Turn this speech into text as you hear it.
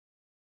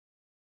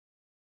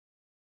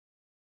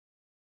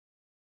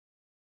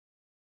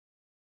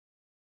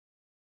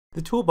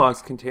The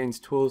toolbox contains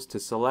tools to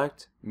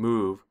select,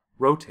 move,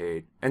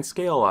 rotate, and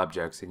scale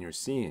objects in your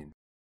scene.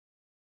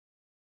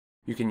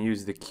 You can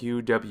use the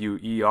Q, W,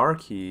 E, R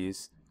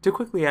keys to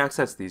quickly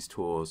access these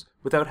tools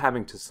without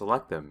having to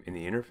select them in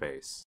the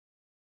interface.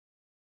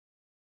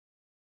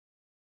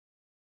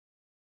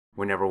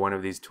 Whenever one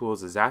of these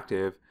tools is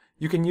active,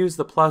 you can use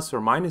the plus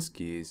or minus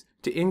keys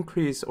to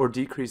increase or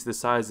decrease the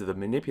size of the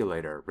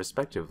manipulator,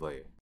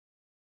 respectively.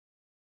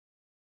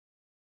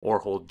 Or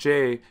hold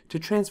J to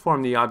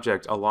transform the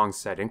object along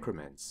set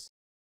increments.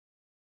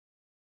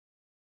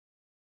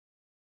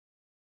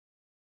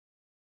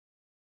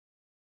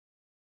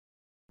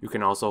 You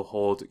can also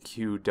hold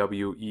Q,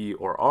 W, E,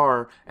 or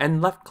R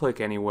and left-click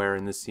anywhere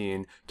in the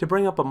scene to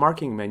bring up a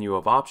marking menu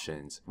of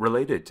options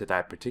related to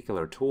that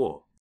particular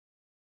tool.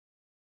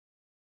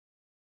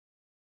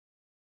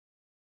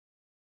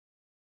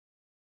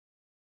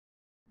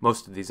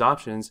 Most of these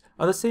options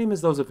are the same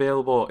as those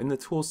available in the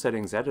Tool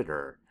Settings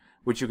editor,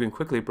 which you can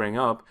quickly bring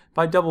up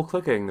by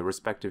double-clicking the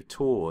respective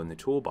tool in the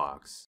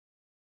toolbox.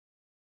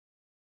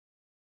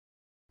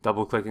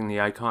 Double-clicking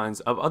the icons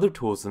of other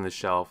tools in the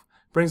shelf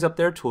brings up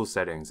their tool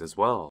settings as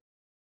well.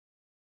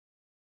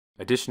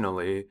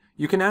 Additionally,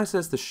 you can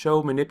access the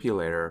Show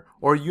Manipulator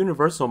or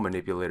Universal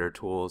Manipulator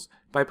tools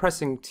by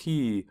pressing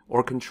T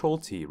or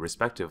Ctrl-T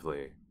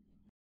respectively.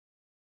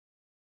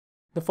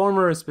 The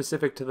former is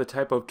specific to the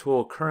type of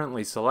tool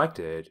currently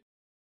selected,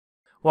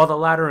 while the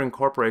latter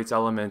incorporates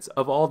elements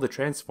of all the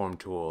transform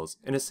tools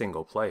in a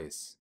single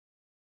place.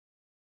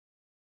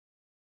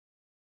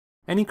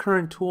 Any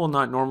current tool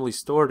not normally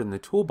stored in the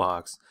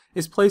toolbox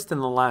is placed in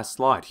the last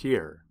slot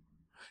here.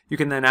 You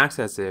can then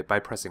access it by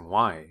pressing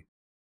Y.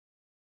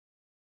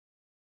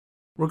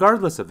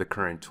 Regardless of the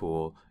current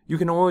tool, you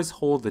can always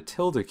hold the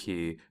tilde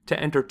key to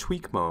enter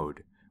tweak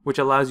mode, which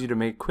allows you to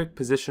make quick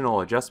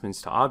positional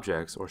adjustments to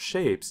objects or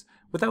shapes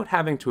without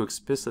having to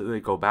explicitly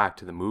go back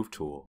to the Move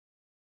tool.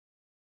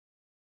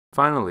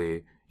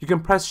 Finally, you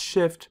can press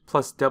Shift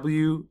plus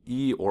W,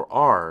 E, or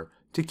R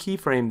to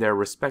keyframe their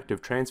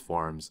respective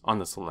transforms on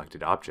the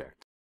selected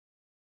object.